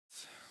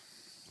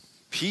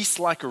Peace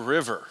like a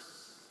river.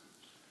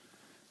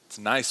 It's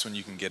nice when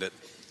you can get it.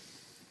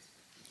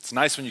 It's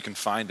nice when you can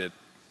find it.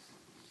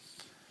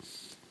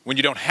 When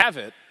you don't have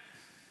it,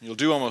 you'll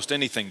do almost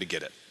anything to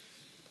get it.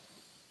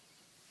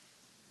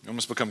 You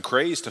almost become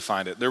crazed to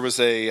find it. There was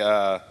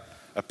a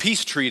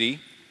peace treaty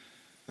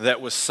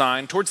that was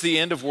signed towards the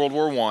end of World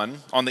War I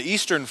on the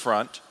Eastern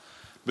Front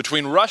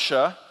between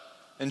Russia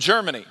and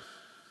Germany.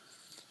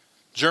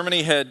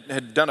 Germany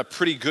had done a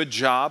pretty good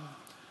job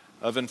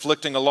of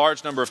inflicting a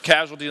large number of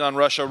casualties on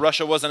Russia.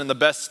 Russia wasn't in the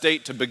best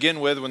state to begin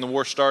with when the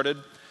war started.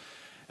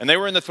 And they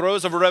were in the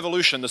throes of a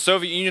revolution. The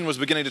Soviet Union was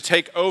beginning to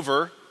take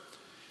over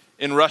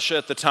in Russia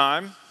at the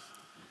time.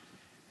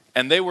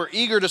 And they were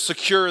eager to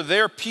secure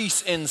their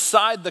peace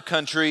inside the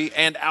country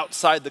and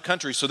outside the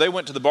country. So they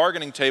went to the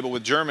bargaining table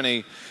with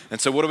Germany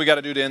and said, what do we got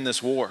to do to end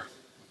this war?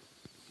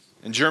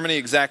 And Germany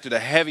exacted a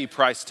heavy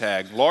price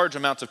tag. Large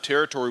amounts of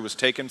territory was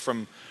taken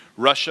from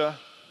Russia.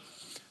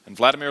 And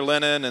Vladimir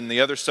Lenin and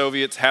the other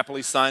Soviets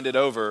happily signed it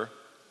over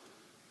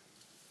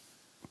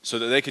so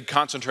that they could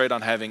concentrate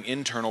on having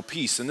internal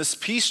peace. And this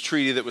peace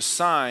treaty that was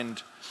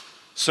signed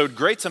sowed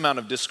great amount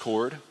of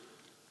discord.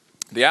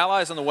 The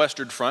Allies on the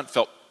Western Front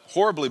felt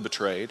horribly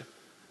betrayed.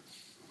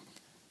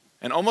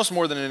 And almost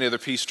more than any other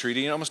peace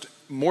treaty, and almost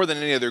more than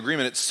any other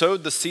agreement, it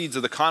sowed the seeds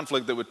of the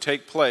conflict that would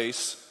take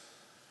place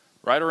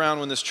right around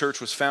when this church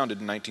was founded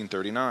in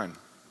 1939.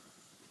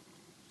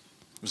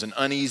 It was an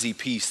uneasy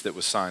peace that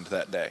was signed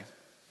that day.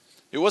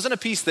 It wasn't a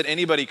peace that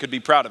anybody could be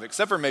proud of,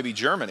 except for maybe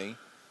Germany.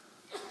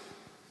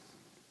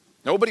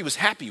 Nobody was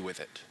happy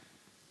with it.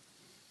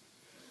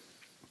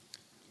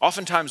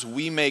 Oftentimes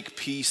we make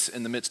peace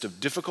in the midst of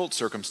difficult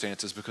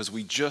circumstances because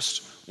we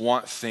just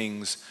want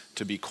things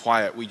to be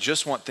quiet. We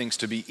just want things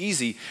to be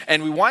easy.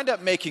 And we wind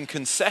up making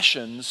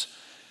concessions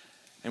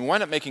and we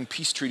wind up making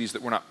peace treaties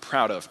that we're not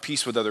proud of.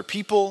 Peace with other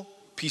people,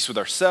 peace with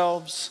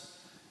ourselves,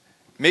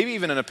 maybe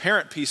even an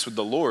apparent peace with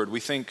the Lord. We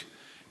think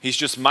He's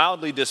just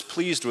mildly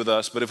displeased with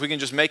us, but if we can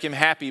just make Him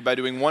happy by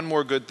doing one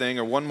more good thing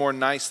or one more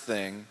nice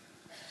thing,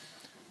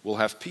 we'll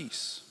have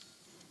peace.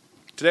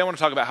 Today I want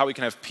to talk about how we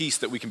can have peace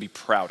that we can be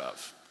proud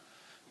of.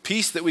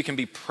 Peace that we can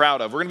be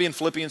proud of. We're going to be in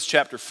Philippians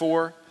chapter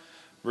 4,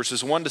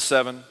 verses 1 to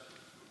 7. And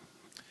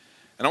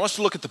I want us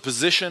to look at the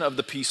position of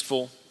the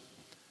peaceful,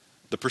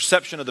 the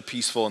perception of the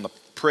peaceful, and the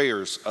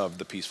prayers of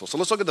the peaceful. So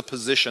let's look at the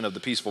position of the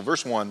peaceful.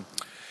 Verse 1.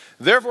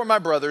 Therefore, my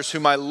brothers,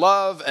 whom I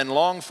love and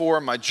long for,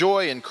 my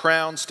joy and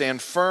crown,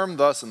 stand firm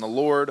thus in the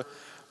Lord,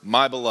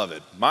 my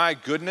beloved. My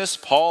goodness,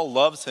 Paul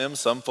loves him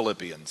some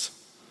Philippians.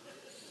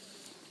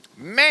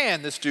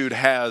 Man, this dude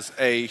has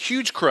a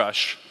huge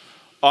crush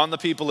on the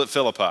people at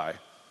Philippi.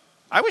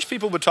 I wish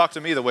people would talk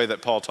to me the way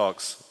that Paul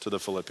talks to the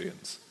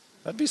Philippians.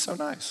 That'd be so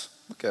nice.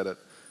 Look at it.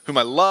 Whom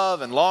I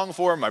love and long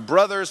for, my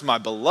brothers, my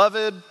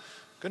beloved.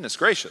 Goodness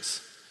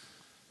gracious.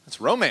 That's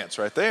romance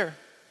right there.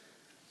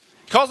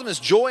 He calls them his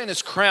joy and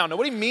his crown. Now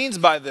what he means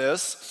by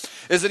this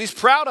is that he's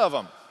proud of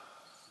them.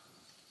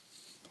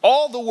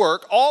 All the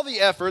work, all the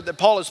effort that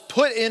Paul has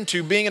put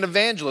into being an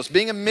evangelist,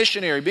 being a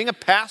missionary, being a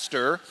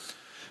pastor,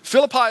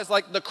 Philippi is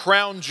like the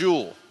crown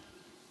jewel.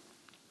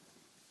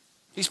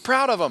 He's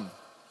proud of them.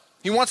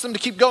 He wants them to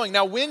keep going.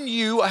 Now, when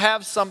you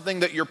have something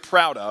that you're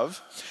proud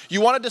of,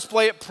 you want to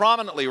display it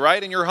prominently,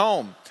 right, in your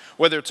home.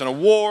 Whether it's an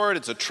award,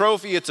 it's a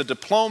trophy, it's a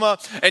diploma,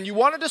 and you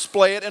want to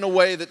display it in a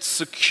way that's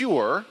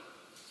secure.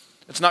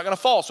 It's not going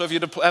to fall. So if you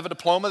have a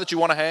diploma that you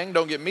want to hang,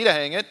 don't get me to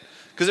hang it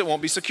because it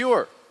won't be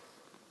secure.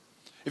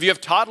 If you have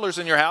toddlers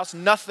in your house,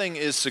 nothing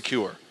is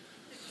secure.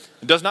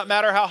 It does not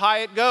matter how high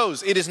it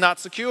goes. It is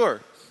not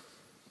secure.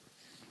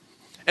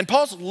 And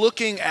Paul's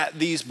looking at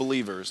these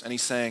believers and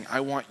he's saying, I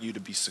want you to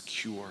be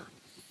secure.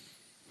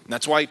 And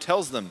that's why he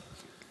tells them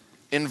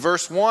in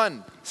verse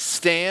 1,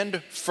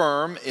 stand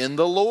firm in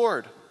the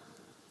Lord.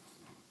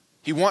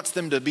 He wants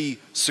them to be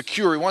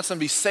secure. He wants them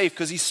to be safe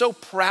because he's so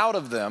proud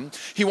of them.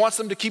 He wants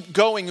them to keep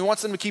going. He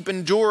wants them to keep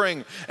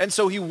enduring. And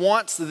so he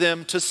wants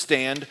them to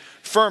stand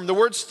firm. The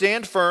word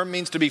stand firm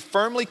means to be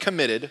firmly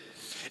committed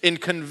in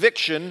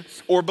conviction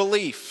or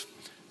belief.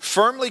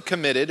 Firmly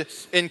committed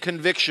in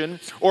conviction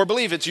or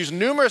belief. It's used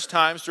numerous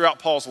times throughout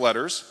Paul's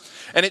letters.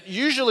 And it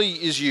usually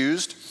is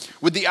used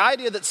with the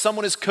idea that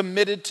someone is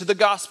committed to the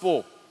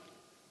gospel.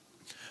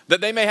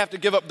 That they may have to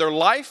give up their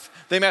life,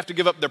 they may have to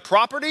give up their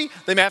property,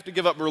 they may have to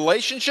give up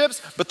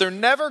relationships, but they're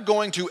never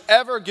going to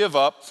ever give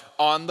up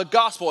on the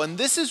gospel. And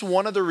this is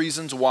one of the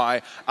reasons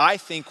why I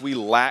think we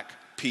lack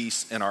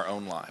peace in our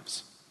own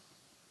lives.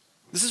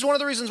 This is one of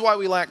the reasons why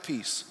we lack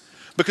peace.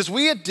 Because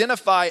we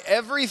identify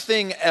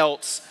everything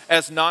else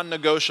as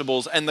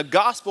non-negotiables, and the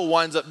gospel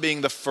winds up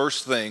being the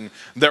first thing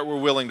that we're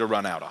willing to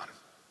run out on.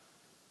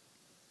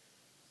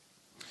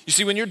 You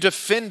see, when you're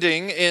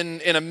defending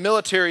in a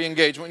military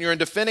engagement, when you're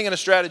defending in a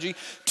strategy,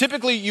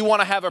 typically you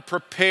want to have a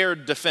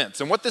prepared defense.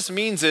 And what this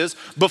means is,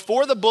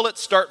 before the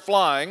bullets start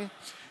flying,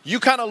 you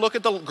kind of look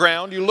at the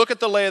ground, you look at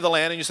the lay of the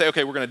land, and you say,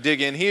 okay, we're going to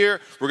dig in here,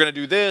 we're going to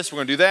do this, we're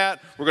going to do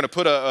that, we're going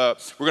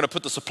to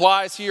put the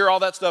supplies here, all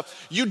that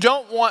stuff. You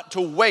don't want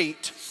to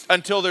wait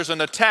until there's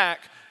an attack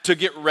to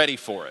get ready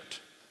for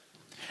it.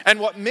 And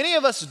what many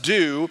of us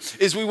do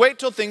is we wait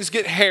till things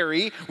get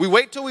hairy, we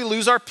wait till we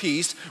lose our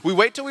peace, we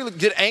wait till we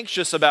get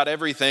anxious about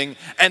everything,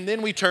 and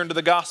then we turn to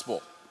the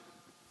gospel.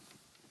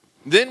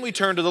 Then we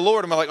turn to the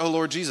Lord and we're like, oh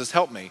Lord Jesus,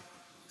 help me.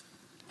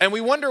 And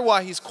we wonder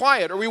why he's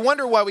quiet, or we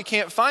wonder why we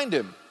can't find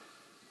him.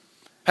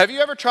 Have you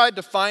ever tried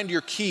to find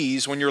your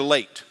keys when you're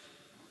late?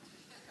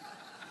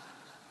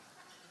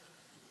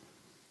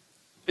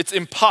 It's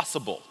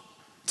impossible.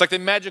 It's like they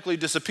magically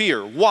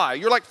disappear. Why?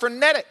 You're like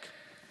frenetic.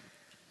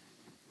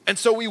 And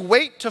so we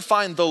wait to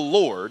find the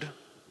Lord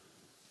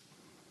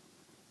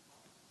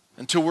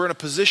until we're in a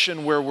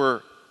position where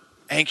we're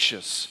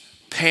anxious,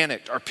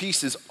 panicked. Our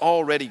peace is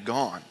already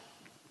gone.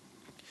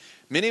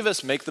 Many of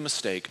us make the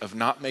mistake of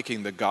not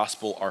making the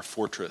gospel our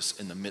fortress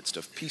in the midst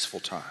of peaceful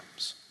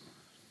times.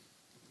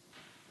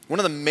 One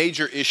of the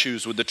major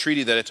issues with the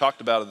treaty that I talked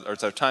about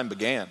as our time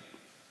began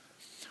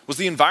was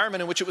the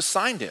environment in which it was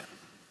signed in.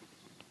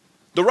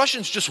 The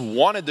Russians just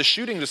wanted the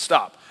shooting to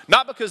stop,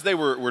 not because they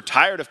were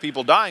tired of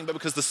people dying, but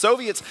because the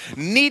Soviets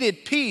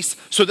needed peace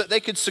so that they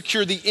could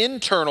secure the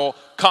internal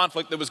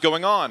conflict that was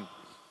going on.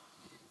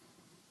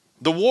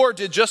 The war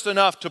did just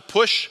enough to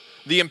push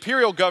the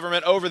imperial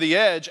government over the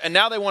edge, and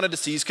now they wanted to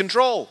seize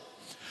control.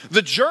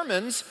 The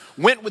Germans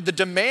went with the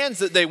demands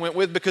that they went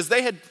with because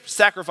they had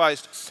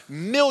sacrificed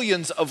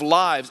millions of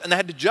lives and they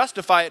had to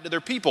justify it to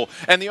their people.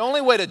 And the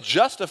only way to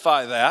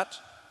justify that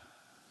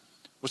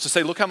was to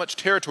say, look how much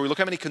territory, look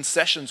how many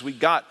concessions we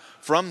got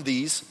from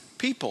these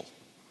people.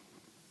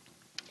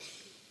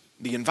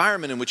 The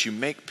environment in which you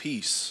make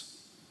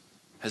peace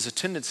has a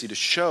tendency to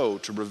show,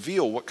 to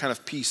reveal what kind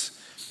of peace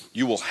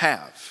you will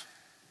have.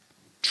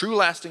 True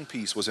lasting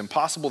peace was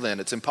impossible then.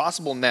 It's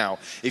impossible now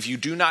if you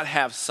do not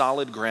have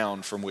solid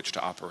ground from which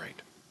to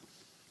operate.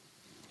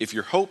 If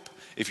your hope,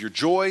 if your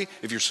joy,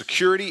 if your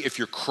security, if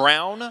your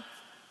crown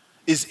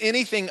is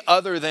anything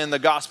other than the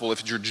gospel, if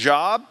it's your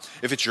job,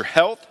 if it's your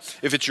health,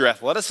 if it's your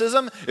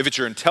athleticism, if it's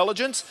your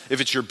intelligence, if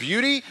it's your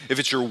beauty, if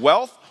it's your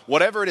wealth,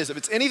 whatever it is, if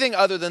it's anything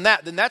other than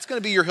that, then that's going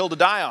to be your hill to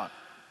die on.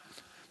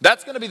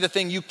 That's going to be the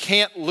thing you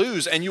can't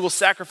lose, and you will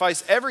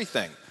sacrifice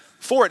everything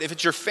for it. If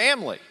it's your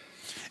family,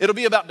 it'll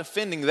be about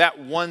defending that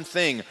one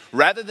thing.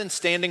 Rather than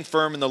standing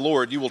firm in the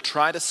Lord, you will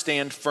try to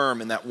stand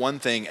firm in that one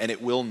thing, and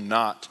it will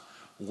not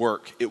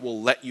work. It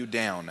will let you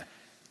down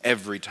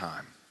every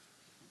time.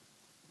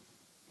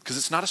 Because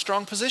it's not a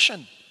strong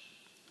position.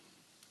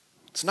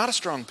 It's not a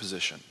strong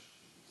position.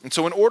 And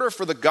so in order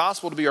for the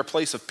gospel to be our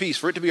place of peace,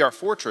 for it to be our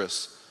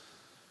fortress,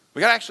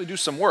 we got to actually do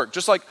some work.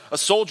 Just like a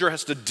soldier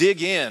has to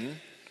dig in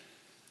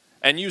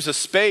and use a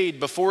spade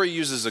before he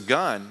uses a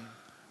gun,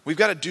 we've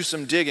got to do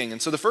some digging.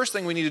 And so the first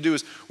thing we need to do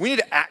is we need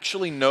to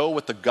actually know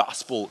what the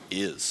gospel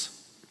is.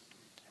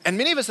 And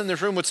many of us in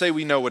this room would say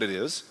we know what it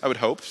is, I would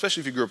hope,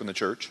 especially if you grew up in the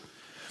church.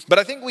 But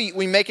I think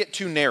we make it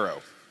too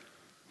narrow.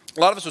 A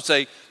lot of us would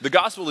say the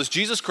gospel is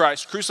Jesus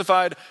Christ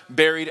crucified,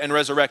 buried, and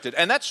resurrected.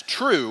 And that's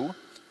true,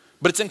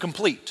 but it's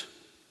incomplete.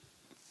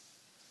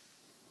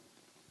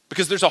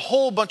 Because there's a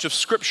whole bunch of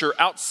scripture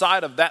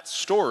outside of that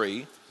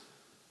story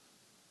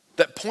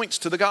that points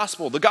to the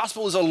gospel. The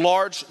gospel is a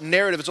large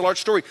narrative. It's a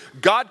large story.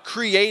 God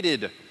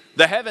created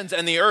the heavens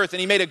and the earth, and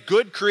he made a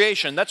good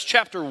creation. That's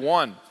chapter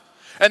 1.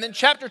 And then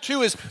chapter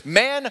 2 is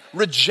man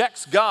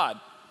rejects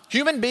God.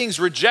 Human beings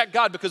reject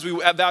God because we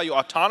value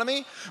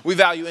autonomy, we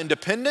value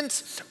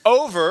independence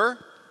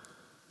over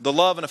the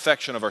love and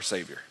affection of our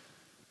Savior.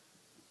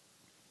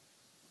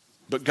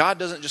 But God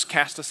doesn't just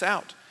cast us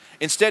out.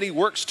 Instead, he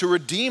works to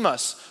redeem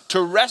us,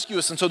 to rescue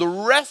us. And so the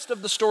rest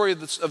of the story of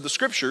the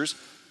scriptures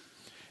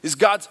is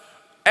God's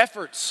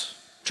efforts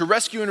to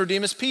rescue and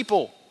redeem his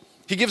people.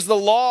 He gives the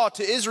law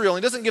to Israel.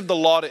 He doesn't give the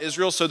law to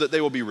Israel so that they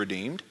will be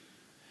redeemed.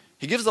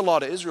 He gives the law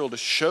to Israel to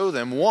show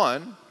them,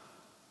 one,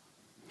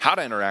 how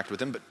to interact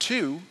with him, but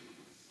two,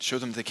 to show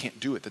them that they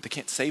can't do it, that they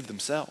can't save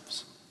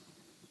themselves.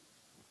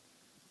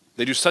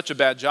 They do such a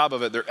bad job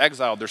of it, they're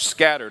exiled, they're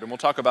scattered, and we'll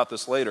talk about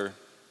this later.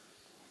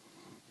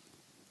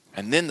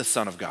 And then the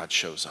Son of God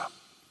shows up,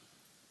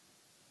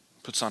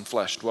 puts on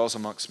flesh, dwells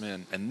amongst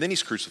men, and then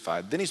he's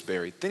crucified, then he's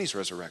buried, then he's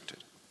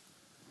resurrected.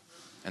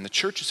 And the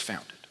church is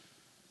founded.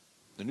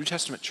 The New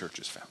Testament church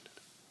is founded.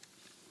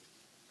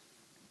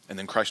 And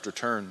then Christ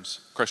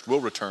will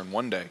return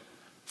one day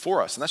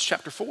for us, and that's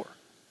chapter 4.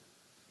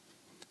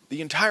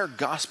 The entire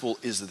gospel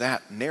is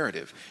that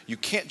narrative. You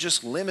can't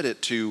just limit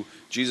it to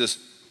Jesus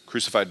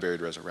crucified,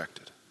 buried,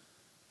 resurrected.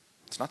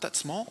 It's not that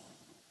small.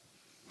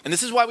 And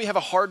this is why we have a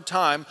hard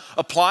time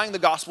applying the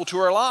gospel to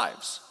our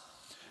lives.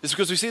 It's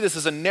because we see this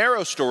as a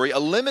narrow story, a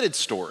limited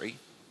story,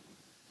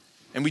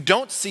 and we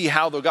don't see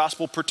how the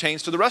gospel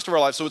pertains to the rest of our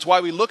lives. So it's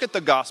why we look at the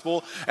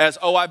gospel as,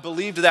 oh, I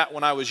believed that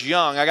when I was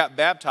young. I got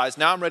baptized.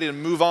 Now I'm ready to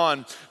move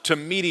on to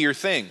meatier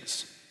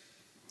things.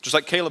 Just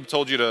like Caleb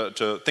told you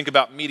to think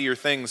about meatier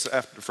things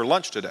for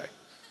lunch today.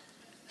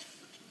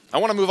 I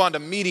want to move on to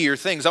meatier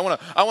things. I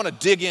want to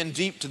dig in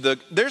deep to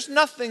there's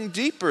nothing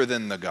deeper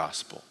than the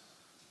gospel.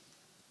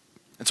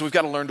 And so we've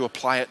got to learn to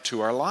apply it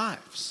to our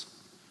lives.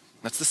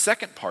 That's the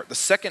second part, the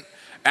second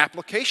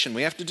application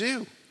we have to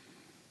do.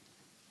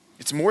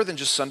 It's more than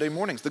just Sunday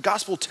mornings. The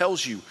gospel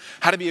tells you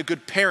how to be a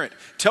good parent,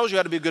 tells you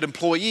how to be a good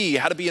employee,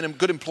 how to be a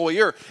good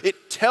employer.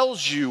 It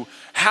tells you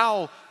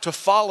how to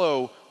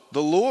follow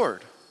the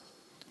Lord.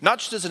 Not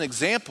just as an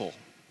example,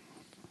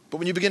 but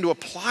when you begin to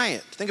apply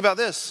it. Think about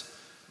this.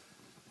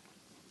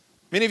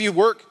 Many of you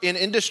work in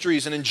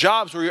industries and in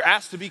jobs where you're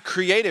asked to be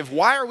creative.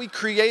 Why are we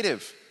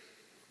creative?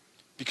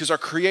 Because our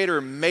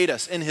Creator made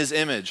us in His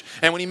image.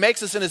 And when He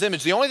makes us in His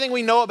image, the only thing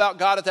we know about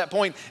God at that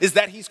point is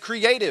that He's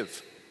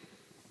creative.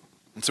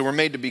 And so we're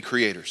made to be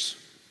creators.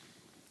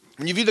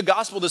 When you view the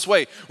gospel this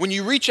way, when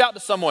you reach out to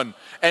someone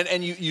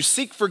and you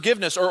seek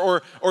forgiveness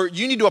or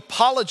you need to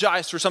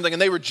apologize for something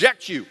and they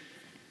reject you,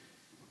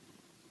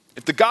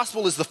 if the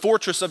gospel is the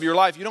fortress of your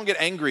life, you don't get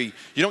angry,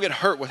 you don't get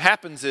hurt. What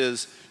happens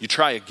is you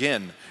try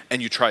again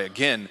and you try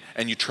again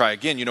and you try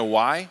again. You know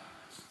why?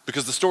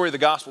 Because the story of the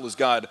gospel is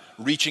God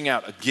reaching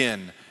out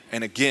again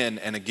and again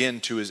and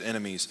again to His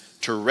enemies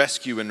to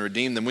rescue and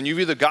redeem them. When you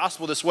view the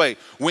gospel this way,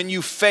 when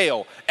you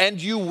fail,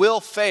 and you will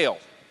fail,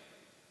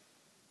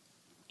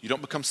 you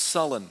don't become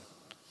sullen.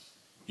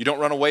 You don't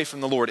run away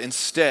from the Lord.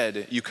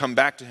 Instead, you come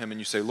back to Him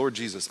and you say, Lord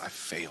Jesus, I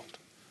failed.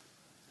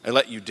 I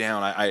let you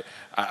down.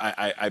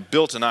 I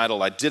built an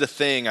idol. I did a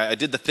thing. I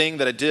did the thing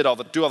that I do all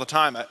the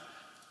time.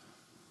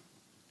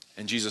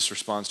 And Jesus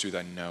responds to you,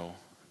 I know,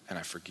 and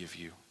I forgive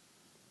you.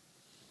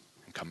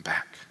 And come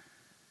back.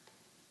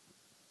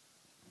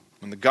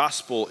 When the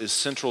gospel is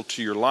central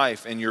to your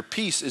life and your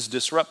peace is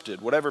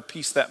disrupted, whatever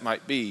peace that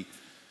might be,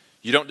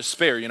 you don't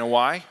despair. You know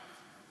why?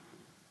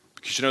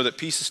 Because you know that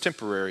peace is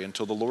temporary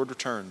until the Lord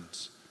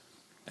returns,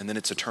 and then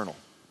it's eternal.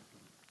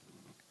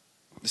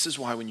 This is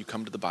why when you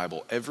come to the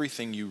Bible,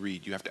 everything you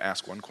read, you have to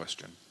ask one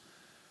question.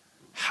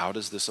 How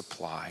does this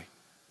apply?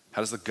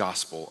 How does the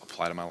gospel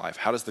apply to my life?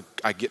 How do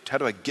I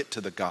get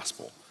to the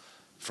gospel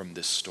from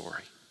this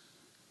story?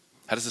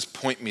 How does this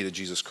point me to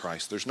Jesus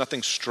Christ? There's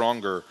nothing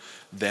stronger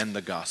than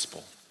the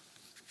gospel.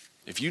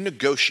 If you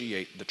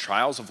negotiate the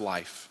trials of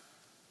life,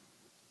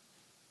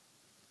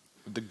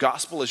 with the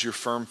gospel as your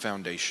firm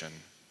foundation,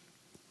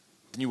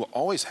 then you will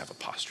always have a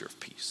posture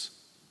of peace.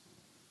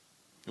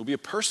 You'll be a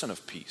person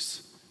of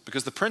peace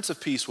because the Prince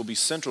of Peace will be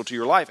central to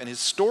your life and His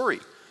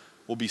story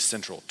will be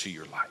central to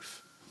your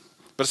life.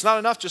 But it's not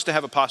enough just to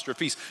have a posture of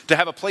peace, to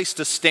have a place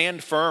to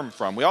stand firm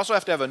from. We also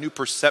have to have a new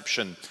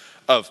perception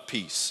of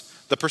peace.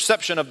 The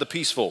perception of the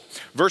peaceful.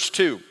 Verse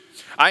 2,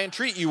 I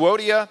entreat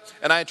Euodia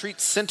and I entreat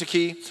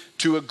Syntyche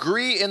to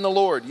agree in the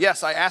Lord.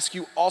 Yes, I ask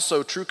you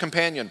also, true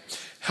companion,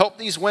 help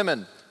these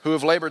women who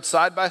have labored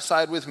side by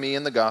side with me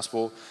in the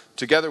gospel,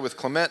 together with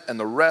Clement and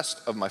the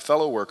rest of my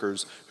fellow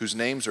workers whose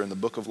names are in the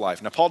book of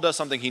life. Now, Paul does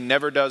something he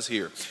never does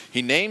here.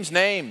 He names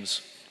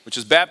names, which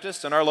is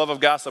Baptist, and our love of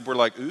gossip, we're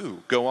like,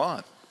 ooh, go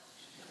on.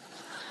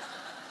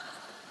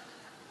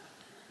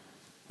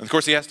 And of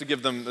course, he has to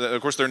give them,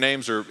 of course, their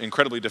names are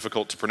incredibly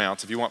difficult to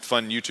pronounce. If you want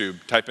fun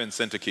YouTube, type in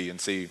Syntyche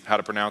and see how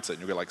to pronounce it,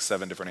 and you'll get like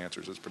 7 different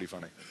answers. It's pretty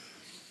funny.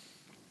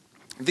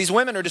 These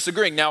women are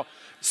disagreeing. Now,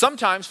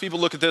 sometimes people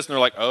look at this and they're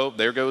like, oh,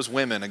 there goes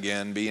women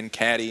again, being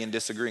catty and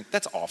disagreeing.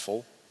 That's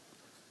awful.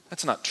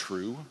 That's not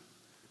true.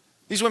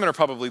 These women are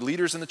probably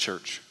leaders in the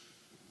church.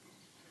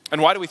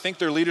 And why do we think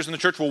they're leaders in the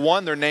church? Well,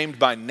 one, they're named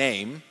by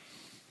name,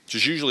 which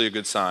is usually a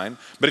good sign.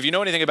 But if you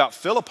know anything about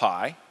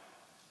Philippi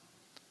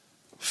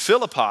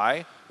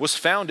was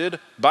founded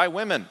by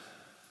women.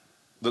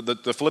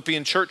 The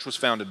Philippian church was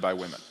founded by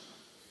women.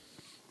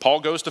 Paul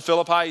goes to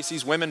Philippi, he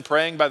sees women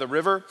praying by the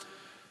river,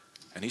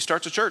 and he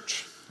starts a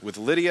church with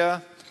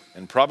Lydia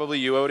and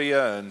probably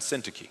Euodia and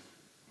Syntyche,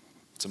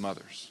 some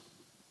others.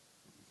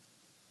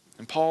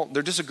 And Paul,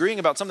 they're disagreeing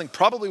about something.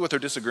 Probably what they're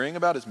disagreeing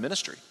about is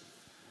ministry.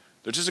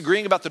 They're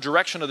disagreeing about the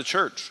direction of the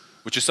church,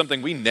 which is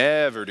something we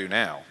never do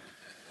now.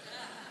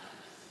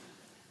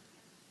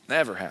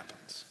 Never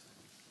happens.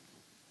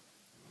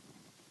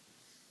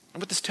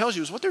 And what this tells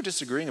you is what they're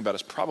disagreeing about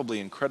is probably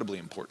incredibly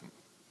important.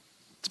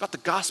 It's about the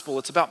gospel,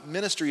 it's about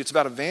ministry, it's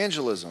about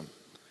evangelism.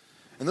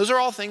 And those are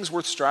all things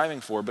worth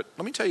striving for, but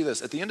let me tell you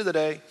this, at the end of the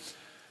day,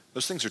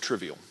 those things are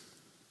trivial.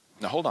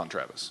 Now hold on,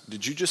 Travis.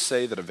 Did you just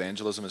say that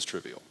evangelism is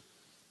trivial?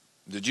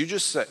 Did you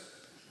just say,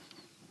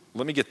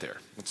 let me get there.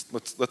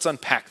 Let's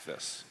unpack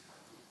this.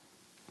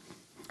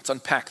 Let's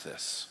unpack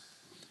this.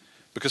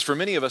 Because for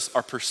many of us,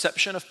 our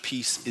perception of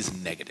peace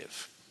is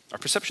negative. Our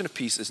perception of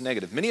peace is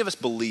negative. Many of us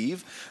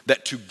believe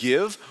that to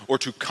give or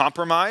to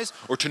compromise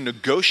or to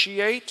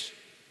negotiate,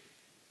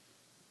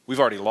 we've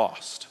already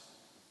lost.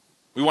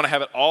 We want to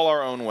have it all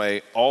our own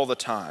way all the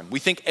time. We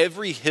think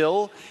every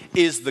hill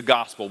is the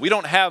gospel. We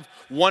don't have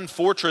one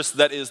fortress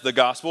that is the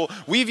gospel.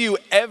 We view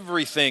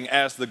everything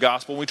as the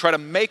gospel. We try to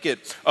make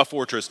it a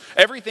fortress.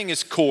 Everything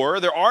is core.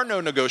 There are no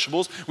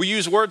negotiables. We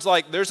use words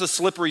like there's a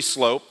slippery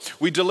slope.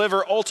 We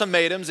deliver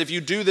ultimatums. If you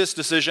do this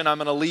decision, I'm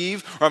going to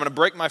leave or I'm going to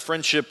break my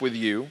friendship with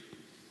you.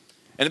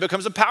 And it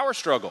becomes a power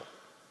struggle.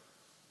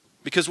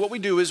 Because what we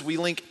do is we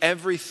link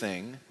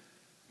everything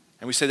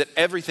and we say that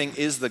everything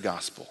is the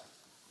gospel.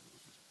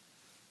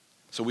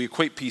 So we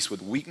equate peace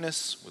with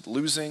weakness, with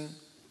losing,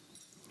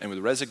 and with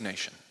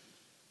resignation.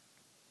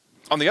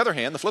 On the other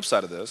hand, the flip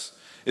side of this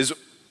is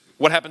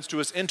what happens to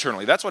us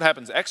internally. That's what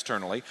happens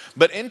externally.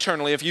 But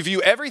internally, if you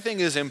view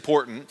everything as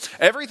important,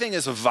 everything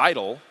is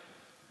vital,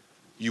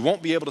 you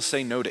won't be able to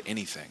say no to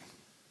anything.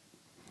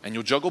 And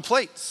you'll juggle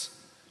plates.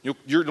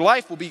 Your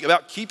life will be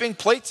about keeping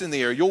plates in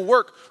the air. You'll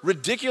work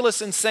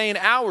ridiculous, insane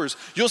hours.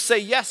 You'll say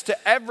yes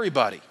to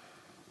everybody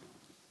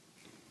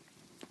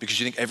because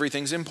you think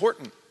everything's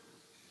important.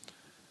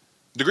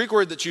 The Greek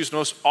word that's used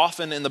most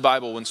often in the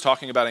Bible when it's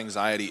talking about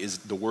anxiety is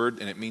the word,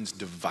 and it means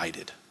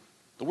divided.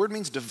 The word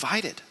means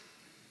divided.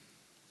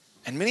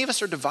 And many of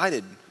us are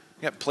divided.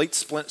 You got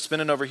plates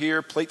spinning over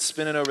here, plates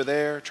spinning over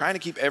there, trying to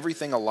keep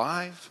everything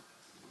alive.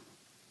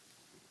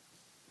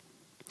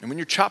 And when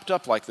you're chopped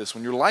up like this,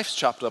 when your life's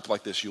chopped up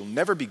like this, you'll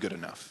never be good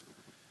enough.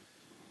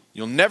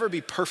 You'll never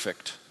be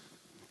perfect.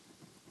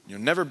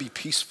 You'll never be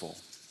peaceful.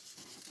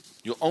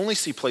 You'll only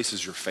see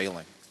places you're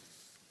failing.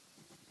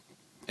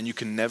 And you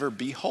can never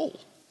be whole.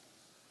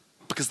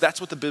 Because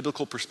that's what the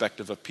biblical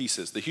perspective of peace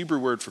is. The Hebrew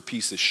word for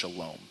peace is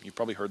shalom. You've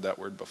probably heard that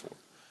word before.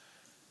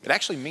 It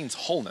actually means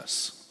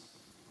wholeness.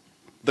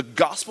 The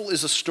gospel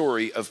is a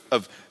story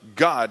of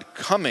God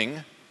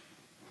coming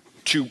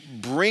to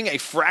bring a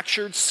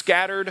fractured,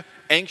 scattered,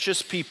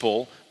 anxious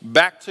people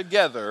back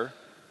together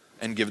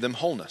and give them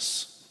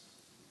wholeness.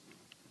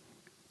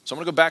 So I'm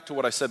going to go back to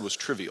what I said was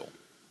trivial.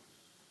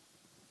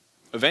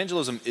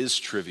 Evangelism is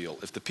trivial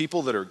if the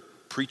people that are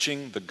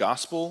preaching the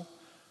gospel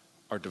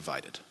are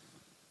divided.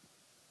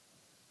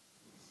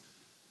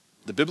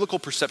 The biblical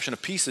perception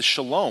of peace is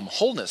shalom,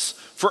 wholeness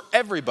for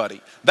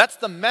everybody. That's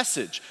the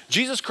message.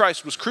 Jesus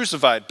Christ was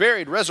crucified,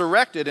 buried,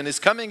 resurrected, and is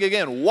coming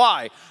again.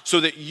 Why? So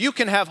that you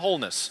can have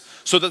wholeness.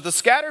 So that the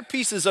scattered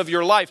pieces of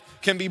your life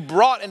can be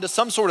brought into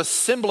some sort of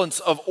semblance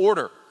of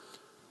order.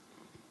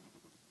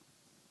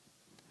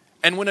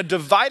 And when a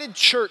divided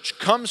church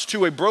comes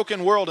to a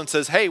broken world and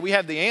says, hey, we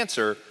have the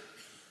answer,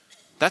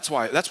 that's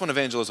when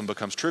evangelism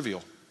becomes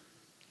trivial.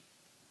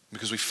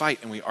 Because we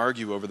fight and we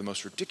argue over the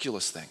most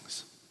ridiculous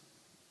things.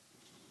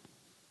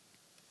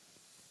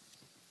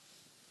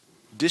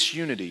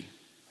 Disunity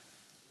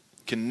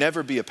can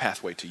never be a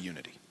pathway to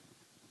unity.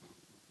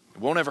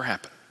 It won't ever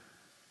happen.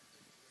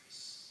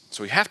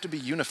 So we have to be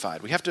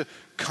unified. We have to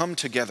come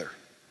together.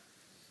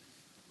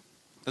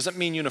 Doesn't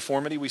mean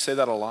uniformity. We say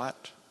that a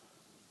lot.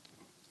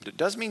 But it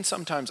does mean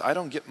sometimes I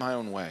don't get my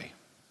own way.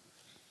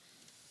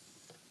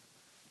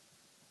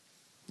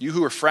 You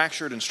who are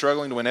fractured and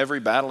struggling to win every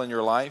battle in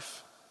your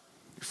life,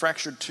 you're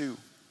fractured too.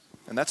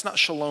 And that's not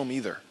shalom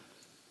either.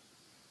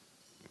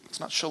 It's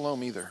not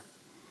shalom either.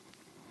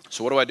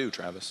 So what do,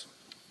 Travis?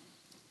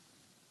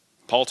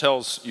 Paul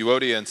tells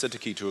Euodia and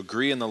Syntyche to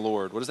agree in the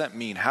Lord. What does that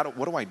mean?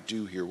 What do I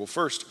do here? Well,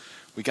 first,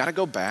 we got to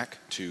go back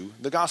to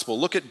the gospel.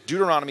 Look at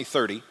Deuteronomy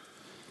 30,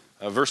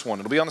 verse 1.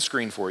 It'll be on the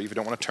screen for you if you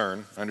don't want to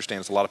turn. I understand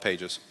it's a lot of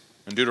pages.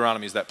 And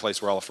Deuteronomy is that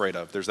place we're all afraid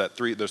of. There's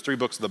those three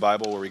books of the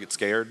Bible where we get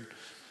scared.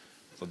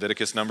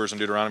 Leviticus, Numbers, and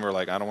Deuteronomy, we're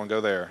like, I don't want to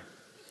go there.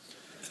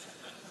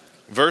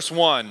 Verse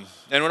 1,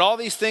 and when all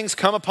these things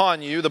come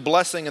upon you, the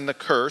blessing and the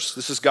curse,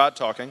 this is God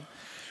talking,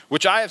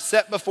 which I have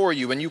set before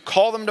you, and you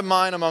call them to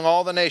mind among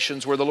all the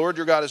nations where the Lord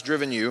your God has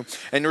driven you,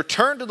 and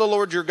return to the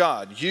Lord your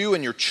God, you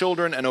and your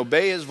children, and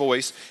obey his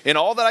voice in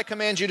all that I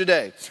command you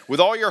today, with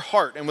all your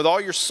heart and with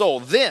all your soul.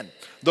 Then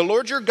the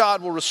Lord your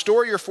God will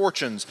restore your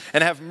fortunes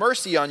and have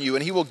mercy on you,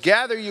 and he will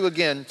gather you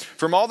again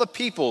from all the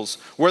peoples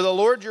where the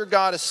Lord your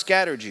God has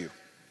scattered you.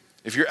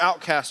 If you're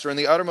outcasts or in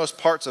the uttermost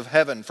parts of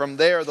heaven, from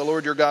there the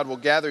Lord your God will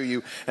gather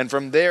you, and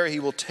from there he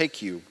will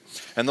take you.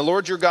 And the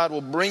Lord your God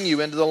will bring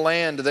you into the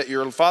land that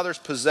your fathers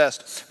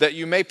possessed, that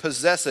you may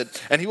possess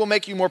it. And he will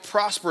make you more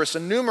prosperous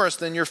and numerous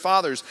than your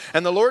fathers.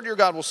 And the Lord your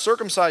God will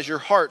circumcise your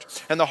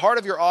heart and the heart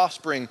of your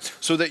offspring,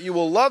 so that you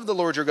will love the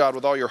Lord your God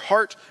with all your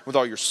heart, with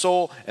all your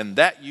soul, and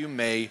that you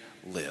may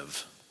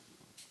live.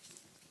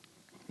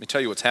 Let me tell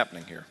you what's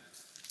happening here.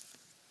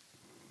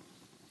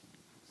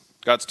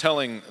 God's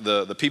telling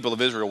the people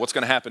of Israel what's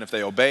going to happen if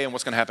they obey and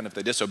what's going to happen if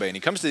they disobey. And he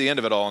comes to the end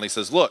of it all and he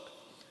says, look,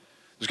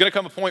 there's going to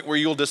come a point where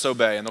you'll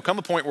disobey, and there'll come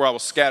a point where I will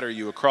scatter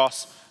you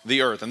across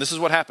the earth. And this is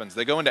what happens.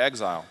 They go into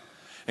exile.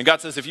 And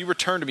God says, if you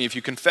return to me, if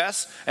you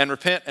confess and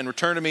repent and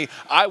return to me,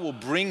 I will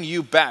bring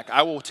you back.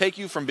 I will take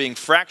you from being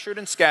fractured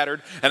and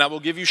scattered, and I will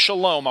give you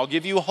shalom. I'll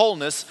give you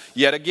wholeness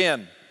yet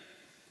again.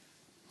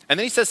 And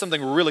then he says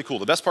something really cool.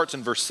 The best part's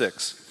in verse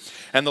 6.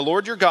 And the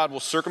Lord your God will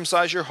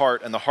circumcise your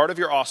heart and the heart of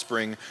your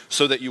offspring,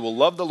 so that you will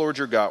love the Lord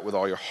your God with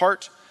all your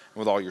heart and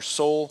with all your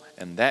soul,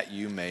 and that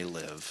you may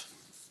live.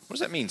 What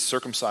does that mean,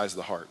 circumcise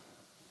the heart?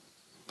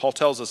 Paul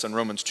tells us in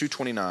Romans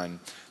 2:29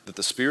 that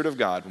the Spirit of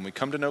God, when we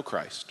come to know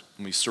Christ,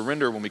 when we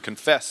surrender, when we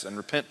confess and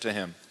repent to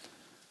him,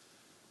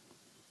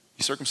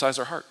 he circumcises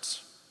our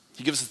hearts.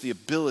 He gives us the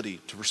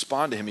ability to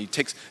respond to him. He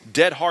takes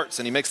dead hearts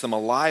and he makes them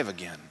alive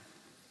again.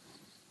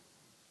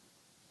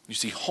 You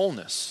see,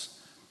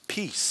 wholeness,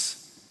 peace,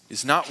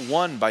 is not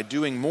won by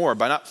doing more,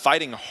 by not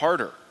fighting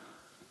harder.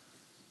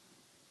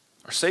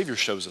 Our Savior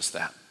shows us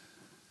that.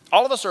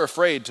 All of us are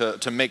afraid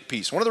to make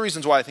peace. One of the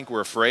reasons why I think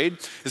we're afraid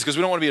is because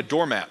we don't want to be a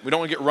doormat. We don't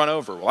want to get run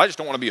over. Well, I just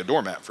don't want to be a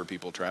doormat for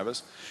people,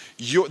 Travis.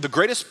 The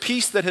greatest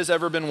peace that has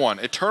ever been won,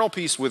 eternal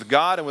peace with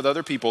God and with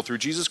other people through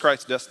Jesus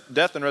Christ's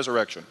death and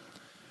resurrection,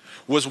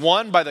 was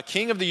won by the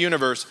King of the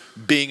universe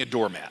being a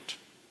doormat.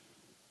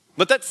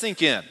 Let that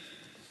sink in.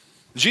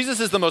 Jesus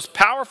is the most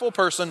powerful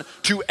person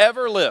to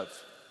ever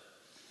live.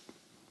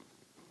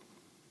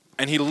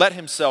 And he let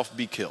himself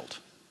be killed.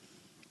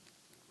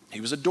 He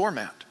was a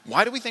doormat.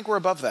 Why do we think we're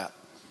above that?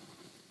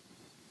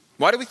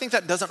 Why do we think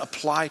that doesn't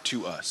apply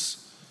to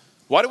us?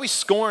 Why do we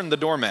scorn the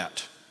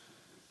doormat?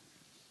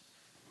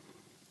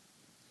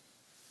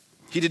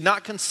 He did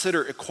not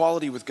consider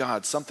equality with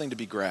God something to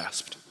be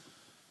grasped.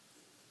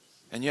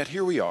 And yet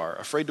here we are,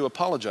 afraid to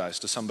apologize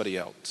to somebody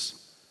else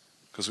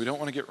because we don't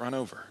want to get run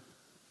over.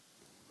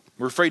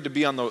 We're afraid to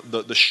be on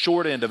the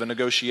short end of a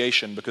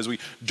negotiation because we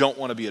don't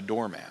want to be a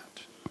doormat.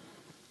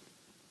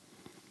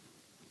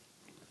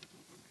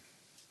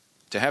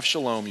 To have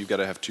shalom, you've got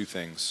to have two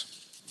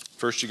things.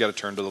 First, you've got to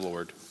turn to the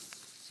Lord.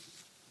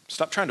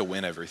 Stop trying to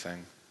win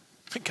everything.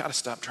 We've got to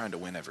stop trying to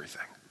win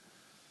everything.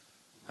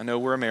 I know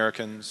we're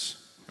Americans,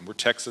 and we're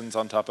Texans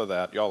on top of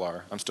that. Y'all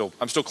are. I'm still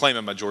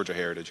claiming my Georgia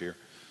heritage here.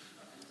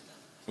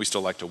 We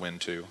still like to win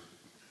too.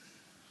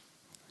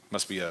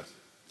 Must be a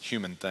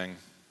human thing.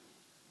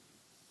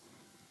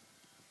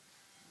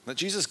 Let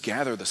Jesus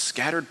gather the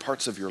scattered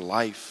parts of your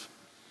life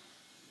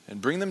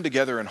and bring them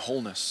together in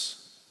wholeness.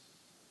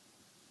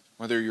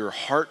 Whether your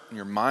heart and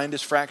your mind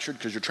is fractured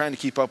because you're trying to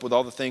keep up with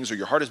all the things, or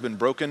your heart has been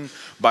broken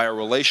by a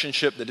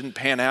relationship that didn't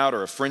pan out,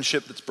 or a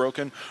friendship that's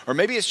broken, or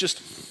maybe it's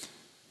just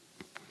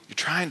you're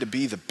trying to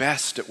be the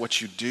best at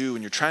what you do,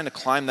 and you're trying to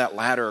climb that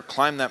ladder or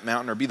climb that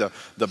mountain or be the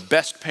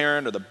best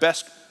parent or the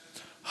best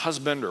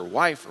husband or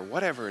wife or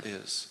whatever it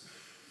is.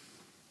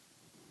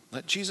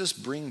 Let Jesus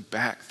bring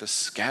back the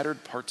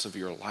scattered parts of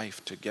your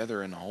life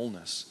together in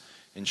wholeness,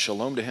 in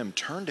shalom to him.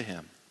 Turn to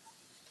him.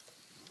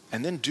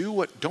 And then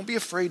don't be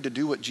afraid to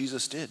do what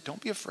Jesus did. Don't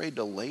be afraid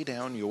to lay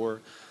down your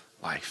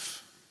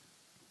life.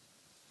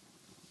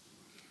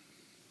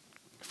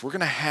 If we're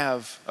going to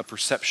have a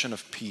perception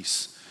of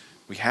peace,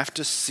 we have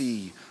to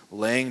see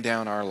laying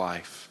down our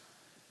life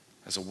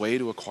as a way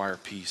to acquire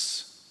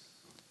peace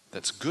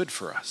that's good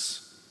for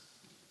us.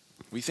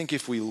 We think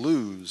if we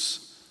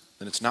lose,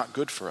 then it's not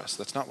good for us.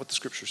 That's not what the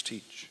scriptures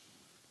teach.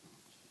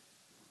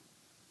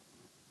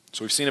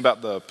 So we've seen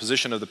about the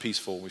position of the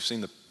peaceful. We've seen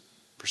the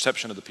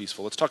perception of the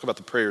peaceful. Let's talk about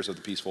the prayers of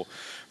the peaceful.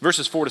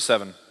 Verses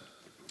 4-7.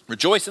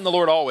 Rejoice in the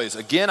Lord always.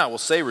 Again, I will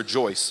say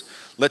rejoice.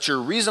 Let your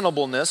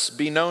reasonableness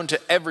be known to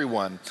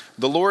everyone.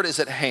 The Lord is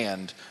at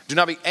hand. Do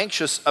not be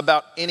anxious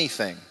about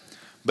anything,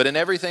 but in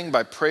everything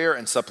by prayer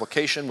and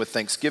supplication with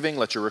thanksgiving,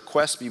 let your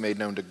requests be made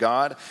known to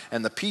God,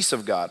 and the peace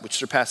of God, which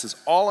surpasses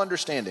all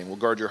understanding, will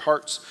guard your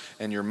hearts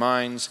and your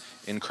minds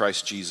in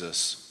Christ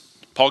Jesus.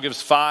 Paul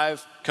gives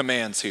 5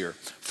 commands here.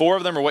 4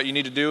 of them are what you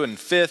need to do, and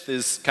 5th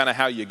is kind of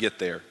how you get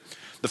there.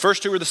 The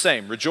first 2 are the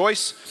same.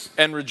 Rejoice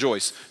and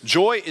rejoice.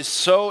 Joy is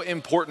so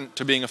important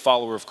to being a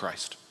follower of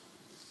Christ.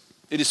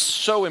 It is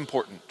so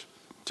important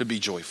to be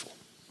joyful.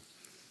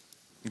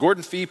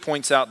 Gordon Fee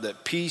points out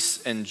that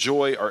peace and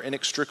joy are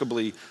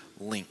inextricably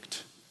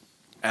linked.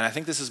 And I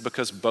think this is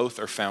because both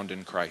are found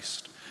in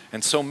Christ.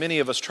 And so many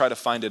of us try to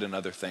find it in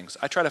other things.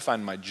 I try to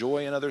find my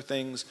joy in other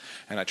things,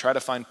 and I try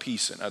to find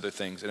peace in other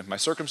things. And if my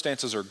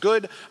circumstances are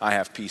good, I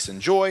have peace and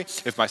joy.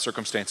 If my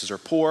circumstances are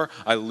poor,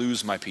 I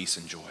lose my peace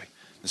and joy.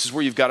 This is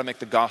where you've got to make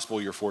the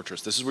gospel your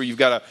fortress. This is where you've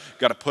got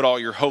to put all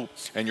your hope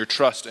and your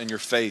trust and your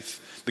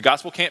faith. The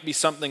gospel can't be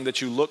something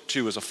that you look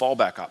to as a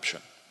fallback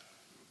option.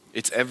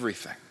 It's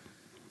everything.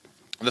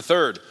 The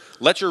third,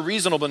 let your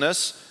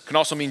reasonableness, can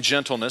also mean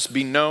gentleness,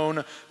 be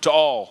known to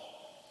all.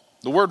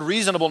 The word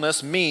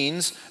reasonableness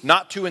means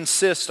not to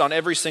insist on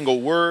every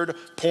single word,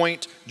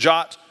 point,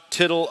 jot,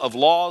 tittle of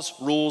laws,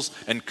 rules,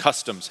 and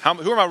customs.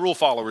 Who are my rule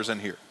followers in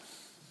here?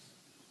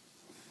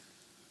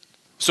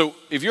 So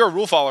if you're a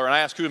rule follower and I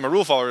ask who's my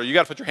rule follower, you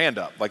got to put your hand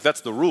up. Like, that's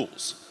the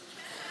rules.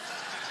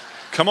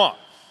 Come on.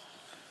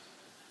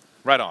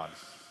 Right on.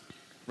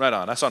 Right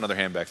on. I saw another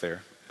hand back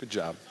there. Good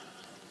job.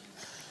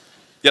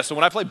 Yeah, so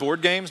when I play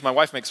board games, my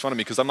wife makes fun of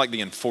me because I'm like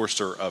the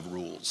enforcer of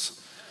rules.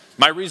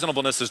 My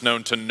reasonableness is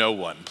known to no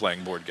one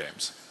playing board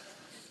games.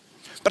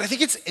 But I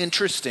think it's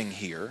interesting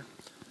here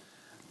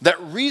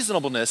that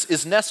reasonableness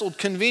is nestled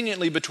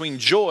conveniently between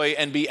joy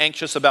and be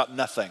anxious about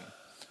nothing.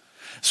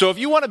 So if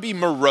you want to be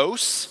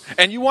morose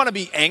and you want to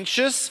be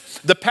anxious,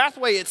 the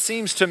pathway, it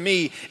seems to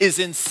me, is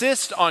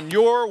insist on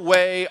your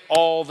way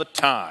all the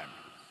time.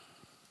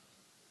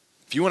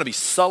 If you want to be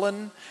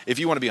sullen, if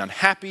you want to be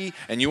unhappy,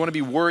 and you want to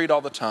be worried all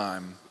the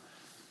time,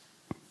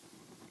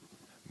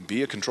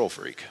 be a control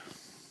freak.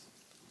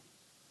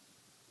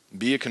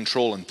 Be a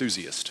control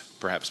enthusiast,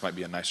 perhaps might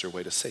be a nicer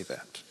way to say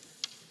that.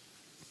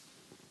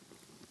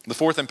 The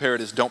 4th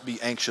imperative is don't be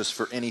anxious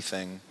for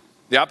anything.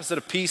 The opposite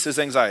of peace is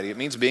anxiety. It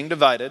means being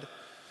divided.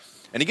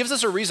 And he gives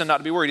us a reason not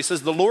to be worried. He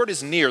says, the Lord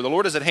is near, the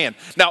Lord is at hand.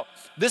 Now,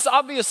 this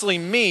obviously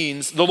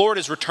means the Lord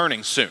is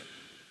returning soon.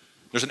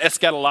 There's an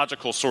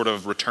eschatological sort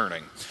of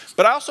returning.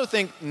 But I also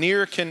think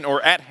near can,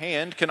 or at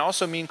hand, can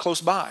also mean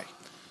close by.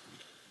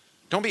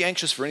 Don't be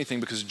anxious for anything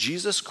because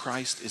Jesus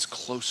Christ is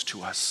close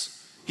to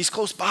us. He's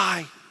close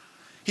by.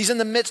 He's in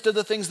the midst of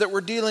the things that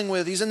we're dealing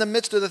with. He's in the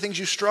midst of the things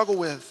you struggle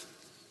with.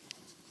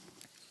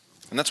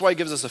 And that's why he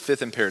gives us a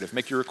fifth imperative.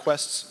 Make your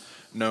requests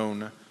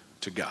known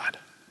to God.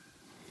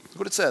 Look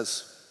what it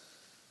says.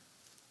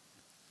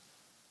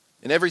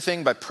 In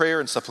everything, by prayer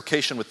and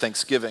supplication with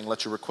thanksgiving,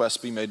 let your requests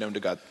be made known to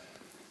God.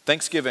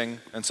 Thanksgiving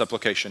and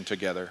supplication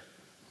together.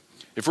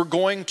 If we're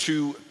going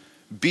to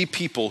be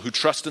people who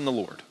trust in the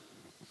Lord,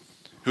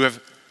 who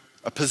have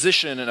a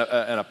position and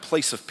a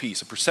place of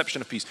peace, a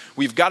perception of peace,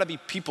 we've got to be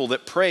people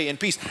that pray in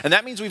peace. And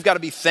that means we've got to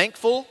be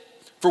thankful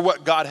for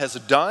what God has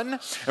done,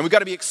 and we've got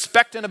to be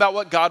expectant about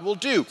what God will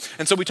do.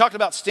 And so we talked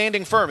about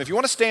standing firm. If you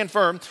want to stand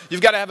firm,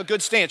 you've got to have a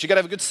good stance. You've got to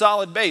have a good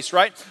solid base,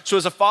 right? So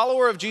as a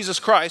follower of Jesus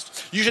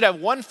Christ, you should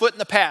have one foot in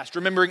the past,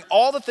 remembering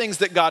all the things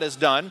that God has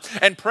done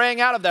and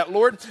praying out of that.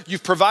 Lord,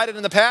 you've provided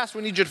in the past.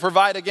 We need you to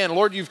provide again.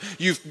 Lord,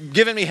 you've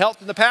given me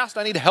health in the past.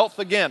 I need health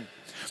again.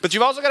 But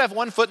you've also got to have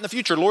one foot in the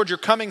future. Lord, you're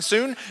coming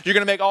soon. You're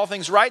going to make all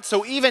things right.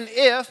 So even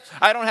if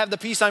I don't have the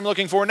peace I'm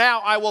looking for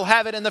now, I will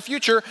have it in the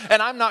future,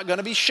 and I'm not going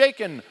to be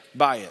shaken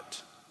by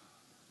it.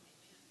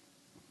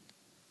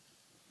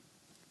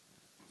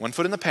 One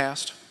foot in the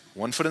past,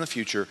 one foot in the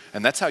future,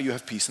 and that's how you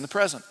have peace in the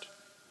present.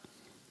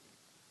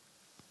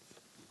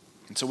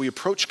 And so we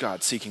approach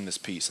God seeking this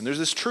peace. And there's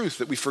this truth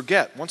that we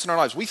forget once in our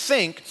lives. We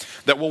think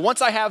that, well,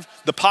 once I have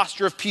the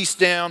posture of peace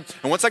down,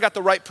 and once I got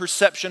the right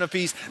perception of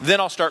peace,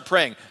 then I'll start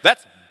praying.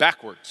 That's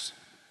backwards.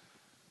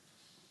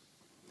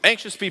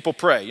 Anxious people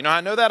pray. You know how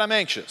I know that? I'm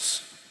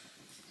anxious.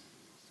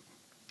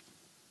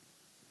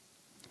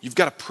 You've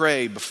got to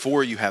pray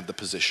before you have the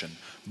position,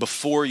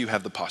 before you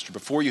have the posture,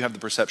 before you have the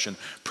perception.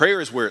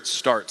 Prayer is where it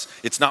starts.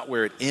 It's not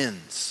where it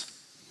ends.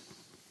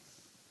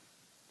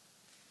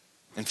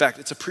 In fact,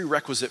 it's a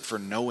prerequisite for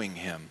knowing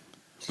him.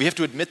 We have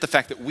to admit the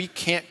fact that we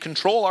can't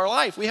control our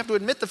life. We have to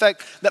admit the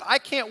fact that I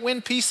can't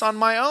win peace on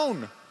my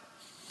own.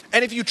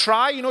 And if you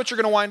try, you know what you're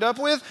going to wind up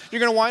with? You're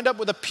going to wind up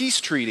with a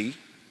peace treaty,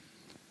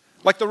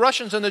 like the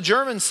Russians and the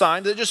Germans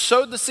signed, that just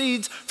sowed the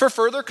seeds for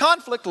further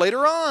conflict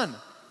later on.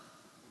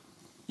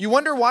 You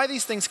wonder why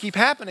these things keep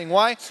happening,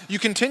 why you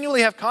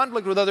continually have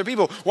conflict with other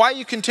people, why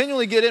you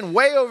continually get in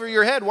way over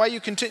your head, why you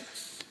continue.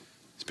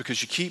 It's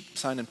because you keep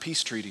signing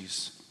peace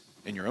treaties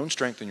in your own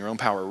strength and your own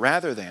power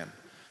rather than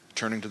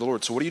turning to the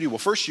Lord. So what do? Well,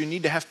 first you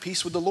need to have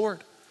peace with the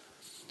Lord.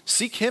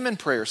 Seek him in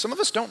prayer. Some of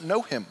us don't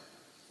know him.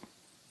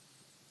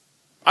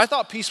 I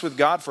thought peace with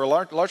God for a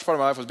large part of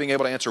my life was being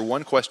able to answer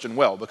one question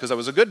well. Because I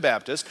was a good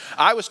Baptist,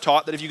 I was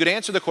taught that if you could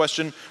answer the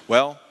question,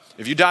 well,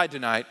 if you died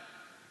tonight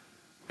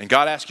and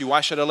God asked you,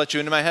 why should I let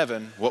you into my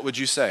heaven, what would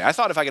you say? I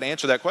thought if I could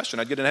answer that question,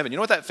 I'd get in heaven. You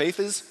know what that faith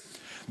is?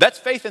 That's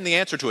faith in the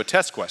answer to a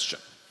test question.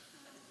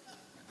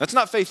 That's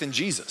not faith in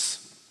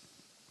Jesus.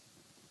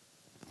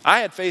 I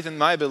had faith in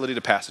my ability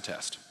to pass a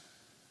test.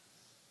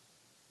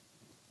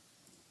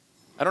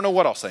 I don't know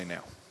what I'll say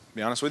now, to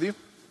be honest with you.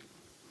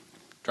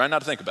 Try not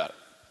to think about it.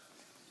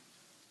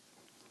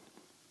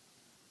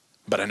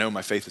 But I know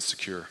my faith is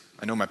secure.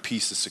 I know my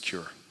peace is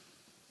secure.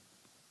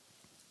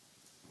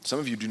 Some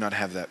of you do not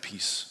have that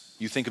peace.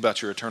 You think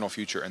about your eternal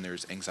future and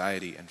there's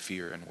anxiety and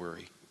fear and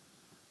worry.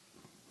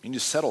 You need to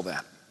settle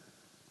that.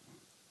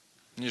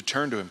 You need to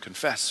turn to him,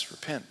 confess,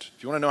 repent.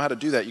 If you want to know how to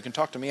do that, you can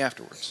talk to me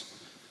afterwards.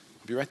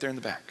 I'll be right there in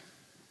the back.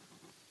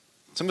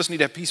 Some of us need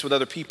to have peace with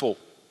other people.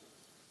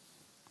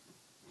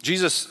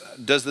 Jesus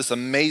does this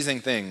amazing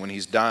thing when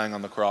he's dying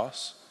on the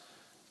cross.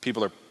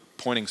 People are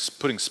putting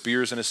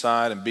spears in his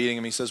side and beating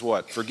him. He says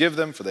what? Forgive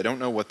them, for they don't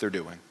know what they're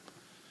doing.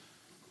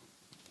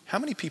 How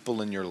many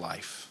people in your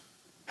life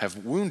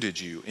have wounded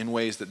you in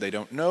ways that they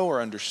don't know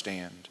or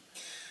understand?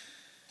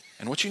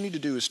 And what you need to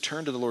do is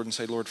turn to the Lord and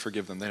say, Lord,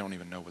 forgive them. They don't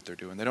even know what they're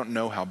doing. They don't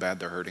know how bad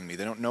they're hurting me.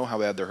 They don't know how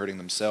bad they're hurting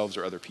themselves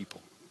or other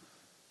people.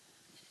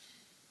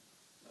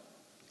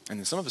 And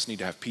then some of us need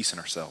to have peace in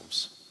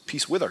ourselves,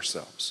 peace with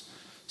ourselves.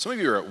 Some of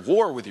you are at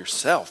war with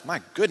yourself.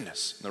 My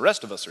goodness. And the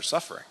rest of us are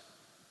suffering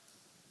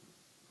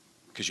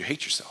because you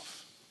hate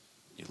yourself.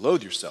 You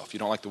loathe yourself. You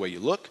don't like the way you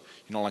look.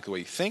 You don't like the way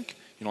you think.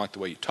 You don't like the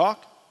way you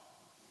talk.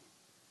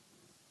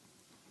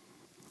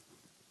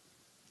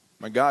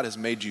 My God has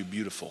made you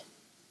beautiful.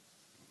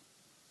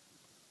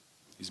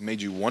 He's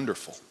made you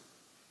wonderful.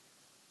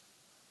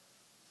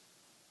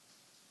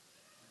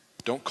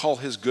 Don't call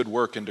his good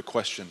work into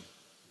question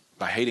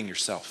by hating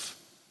yourself.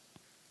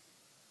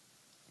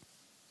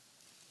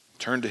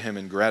 Turn to him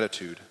in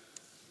gratitude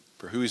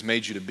for who he's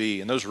made you to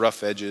be. And those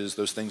rough edges,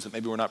 those things that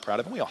maybe we're not proud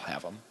of, and we all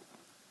have them.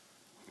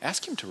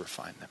 Ask him to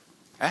refine them.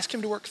 Ask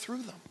him to work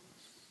through them.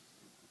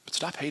 But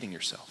stop hating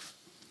yourself.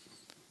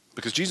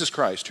 Because Jesus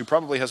Christ, who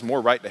probably has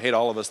more right to hate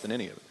all of us than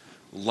any of it,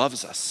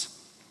 loves us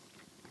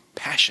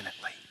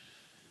passionately.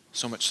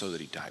 So much so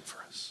that he died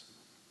for us.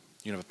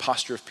 You can have a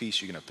posture of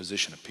peace. You can have a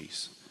position of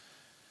peace.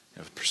 You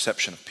have a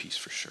perception of peace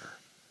for sure.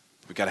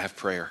 We've got to have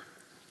prayer.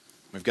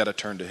 We've got to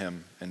turn to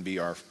him and be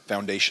our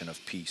foundation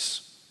of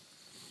peace.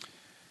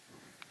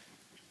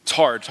 It's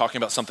hard talking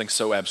about something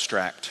so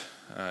abstract.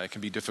 It can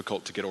be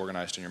difficult to get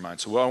organized in your mind.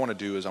 So what I want to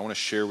do is I want to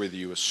share with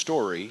you a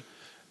story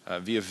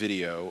via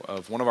video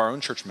of one of our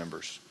own church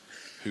members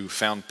who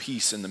found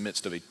peace in the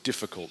midst of a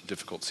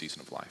difficult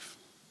season of life.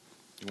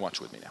 You can watch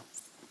with me now.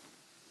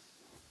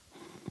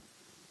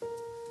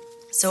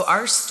 So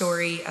our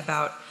story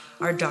about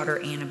our daughter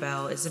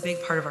Annabelle is a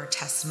big part of our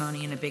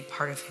testimony and a big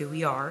part of who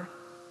we are.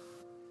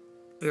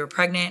 We were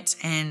pregnant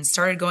and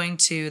started going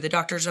to the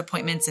doctor's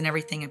appointments and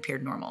everything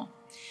appeared normal.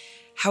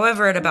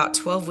 However, at about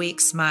 12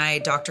 weeks, my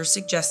doctor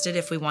suggested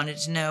if we wanted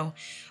to know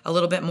a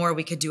little bit more,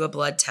 we could do a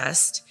blood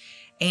test.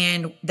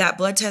 And that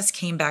blood test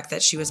came back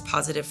that she was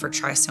positive for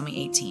trisomy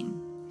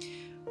 18.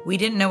 We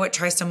didn't know what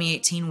trisomy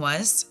 18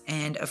 was.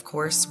 And of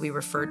course, we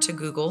referred to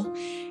Google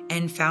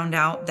and found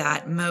out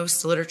that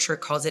most literature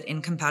calls it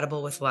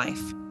incompatible with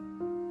life.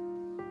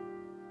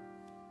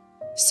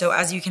 So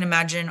as you can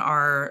imagine,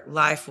 our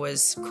life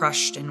was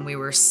crushed and we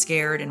were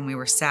scared and we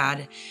were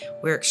sad.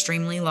 We were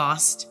extremely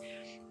lost.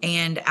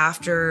 And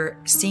after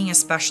seeing a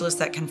specialist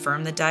that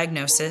confirmed the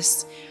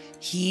diagnosis,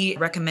 he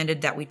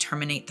recommended that we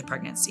terminate the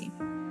pregnancy.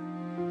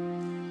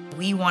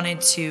 We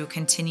wanted to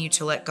continue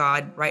to let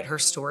God write her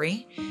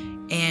story,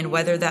 and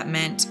whether that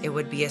meant it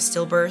would be a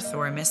stillbirth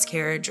or a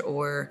miscarriage,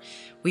 or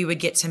we would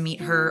get to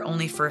meet her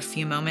only for a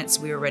few moments,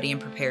 we were ready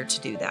and prepared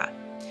to do that.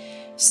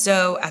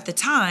 So at the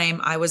time,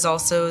 I was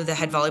also the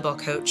head volleyball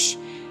coach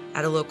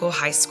at a local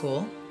high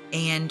school,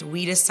 and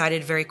we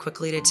decided very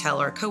quickly to tell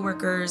our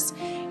coworkers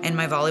and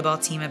my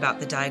volleyball team about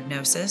the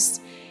diagnosis.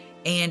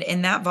 And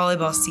in that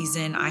volleyball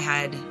season, I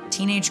had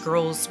teenage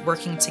girls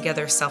working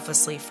together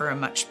selflessly for a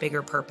much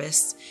bigger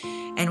purpose.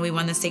 And we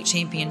won the state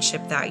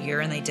championship that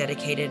year, and they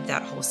dedicated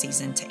that whole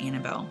season to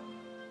Annabelle.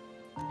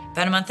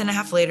 About a month and a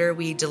half later,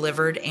 we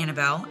delivered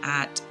Annabelle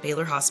at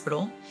Baylor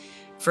Hospital.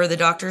 For the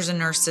doctors and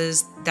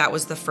nurses, that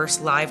was the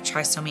first live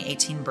trisomy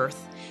 18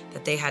 birth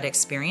that they had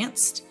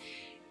experienced.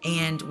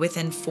 And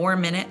within 4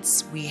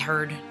 minutes, we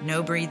heard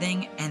no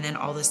breathing, and then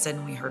all of a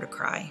sudden we heard a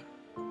cry.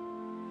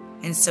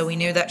 And so we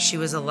knew that she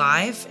was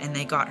alive, and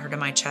they got her to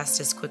my chest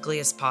as quickly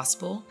as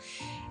possible.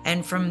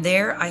 And from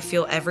there, I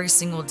feel every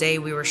single day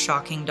we were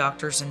shocking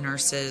doctors and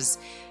nurses.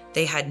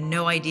 They had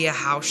no idea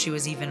how she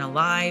was even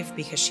alive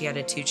because she had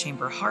a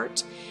 2-chamber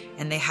heart,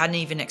 and they hadn't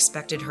even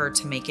expected her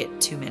to make it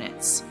 2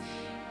 minutes.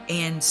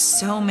 And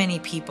so many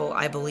people,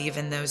 I believe,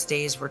 in those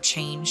days were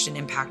changed and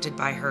impacted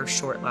by her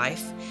short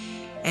life.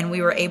 And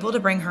we were able to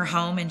bring her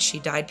home, and she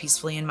died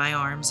peacefully in my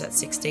arms at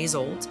 6 days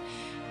old,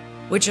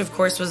 which of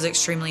course was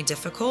extremely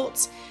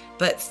difficult.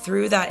 But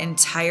through that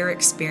entire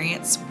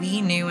experience, we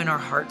knew in our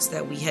hearts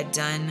that we had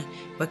done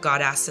what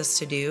God asked us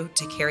to do,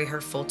 to carry her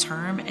full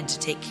term and to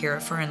take care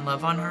of her and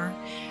love on her.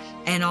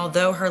 And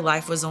although her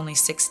life was only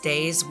 6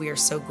 days, we are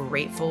so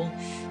grateful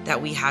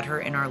that we had her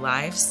in our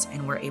lives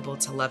and were able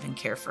to love and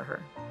care for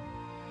her.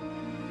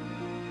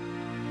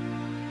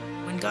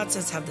 When God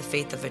says have the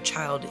faith of a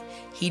child,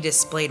 he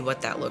displayed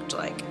what that looked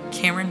like.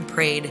 Cameron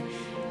prayed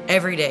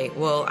every day.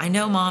 Well, I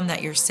know, Mom,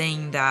 that you're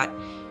saying that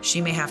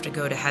she may have to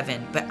go to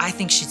heaven, but I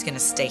think she's going to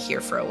stay here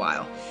for a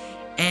while.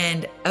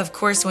 And of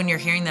course, when you're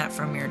hearing that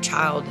from your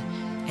child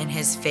and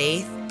his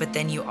faith, but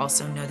then you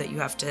also know that you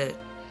have to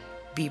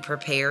be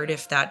prepared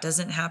if that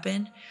doesn't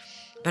happen.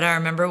 But I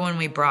remember when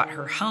we brought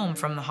her home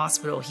from the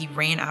hospital, he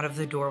ran out of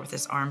the door with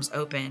his arms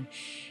open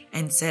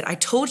and said, I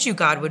told you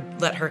God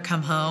would let her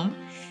come home.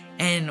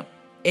 And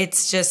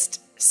it's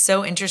just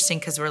so interesting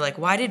because we're like,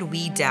 why did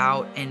we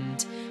doubt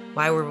and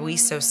why were we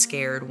so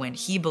scared when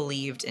he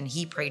believed and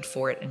he prayed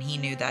for it and he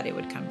knew that it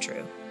would come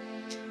true?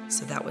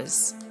 So that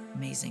was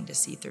amazing to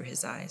see through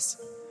his eyes.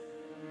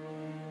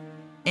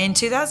 In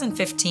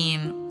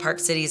 2015, Park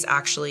Cities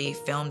actually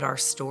filmed our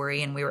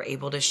story, and we were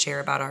able to share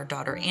about our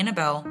daughter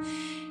Annabelle.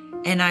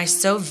 And I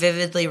so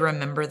vividly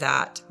remember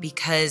that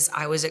because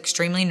I was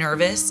extremely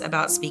nervous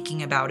about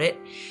speaking about it.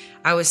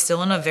 I was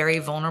still in a very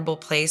vulnerable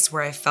place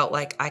where I felt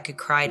like I could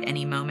cry at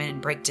any moment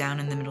and break down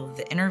in the middle of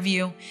the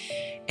interview.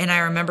 And I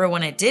remember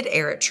when it did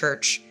air at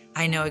church,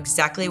 I know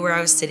exactly where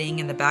I was sitting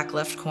in the back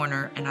left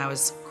corner, and I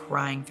was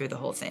crying through the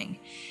whole thing.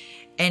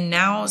 And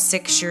now,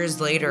 6 years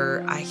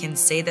later, I can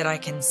say that I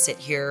can sit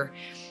here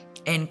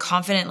and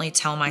confidently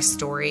tell my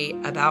story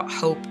about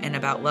hope and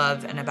about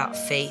love and about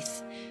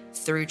faith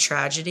through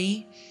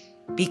tragedy,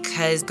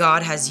 because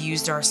God has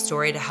used our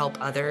story to help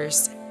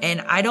others.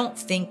 And I don't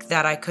think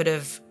that I could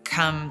have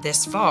come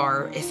this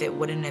far if it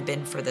wouldn't have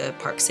been for the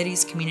Park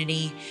Cities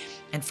community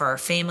and for our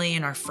family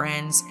and our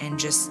friends, and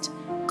just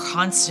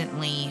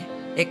constantly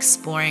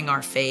exploring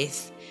our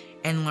faith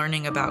and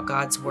learning about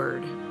God's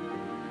word.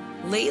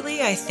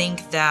 Lately, I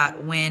think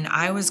that when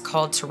I was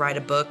called to write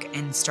a book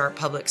and start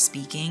public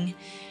speaking,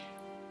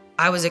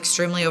 I was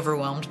extremely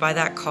overwhelmed by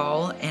that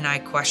call, and I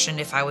questioned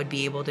if I would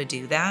be able to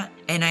do that.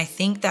 And I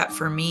think that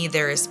for me,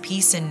 there is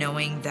peace in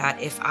knowing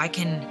that if I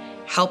can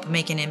help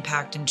make an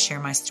impact and share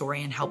my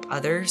story and help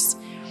others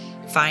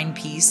find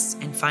peace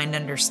and find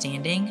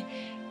understanding,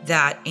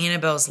 that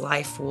Annabelle's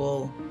life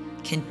will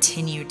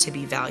continue to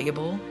be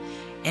valuable.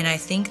 And I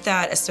think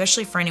that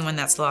especially for anyone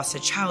that's lost a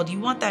child, you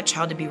want that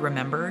child to be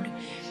remembered.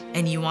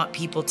 and you want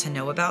people to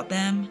know about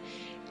them.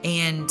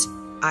 And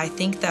I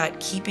think that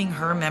keeping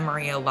her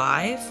memory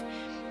alive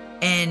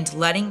and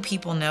letting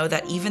people know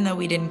that even though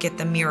we didn't get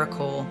the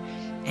miracle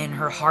and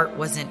her heart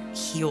wasn't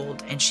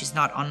healed and she's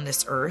not on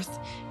this earth,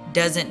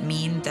 doesn't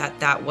mean that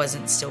that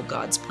wasn't still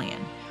God's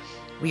plan.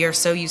 We are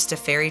so used to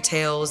fairy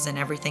tales and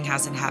everything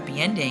has a happy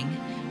ending.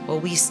 Well,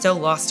 we still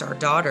lost our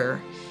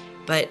daughter,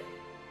 but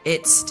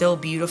it's still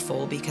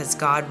beautiful because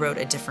God wrote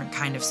a different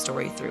kind of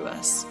story through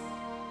us.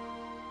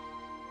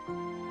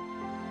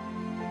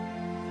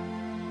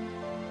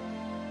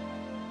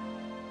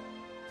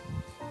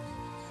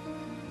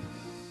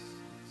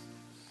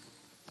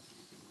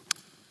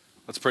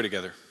 Let's pray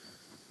together.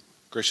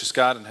 Gracious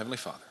God and Heavenly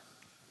Father,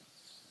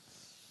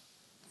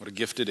 what a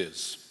gift it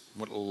is,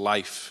 what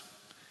life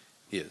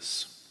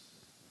is.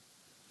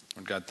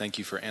 Lord God, thank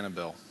you for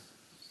Annabelle,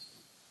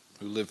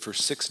 who lived for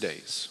 6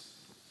 days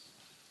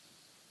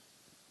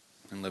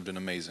and lived an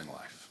amazing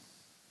life.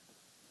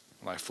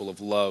 A life full of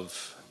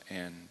love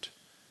and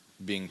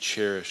being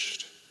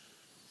cherished.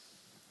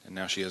 And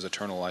now she has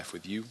eternal life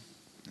with you,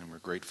 and we're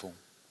grateful.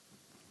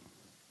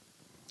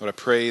 Lord, I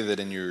pray that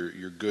in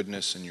your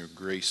goodness and your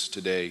grace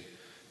today,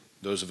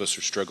 those of us who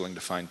are struggling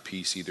to find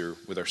peace either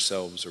with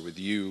ourselves or with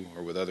you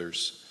or with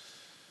others,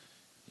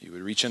 you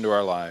would reach into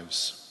our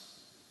lives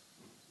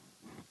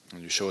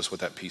and you show us what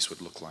that peace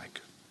would look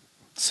like.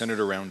 Centered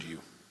around you.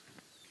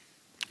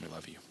 We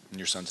love you. In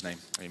your Son's name,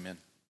 amen.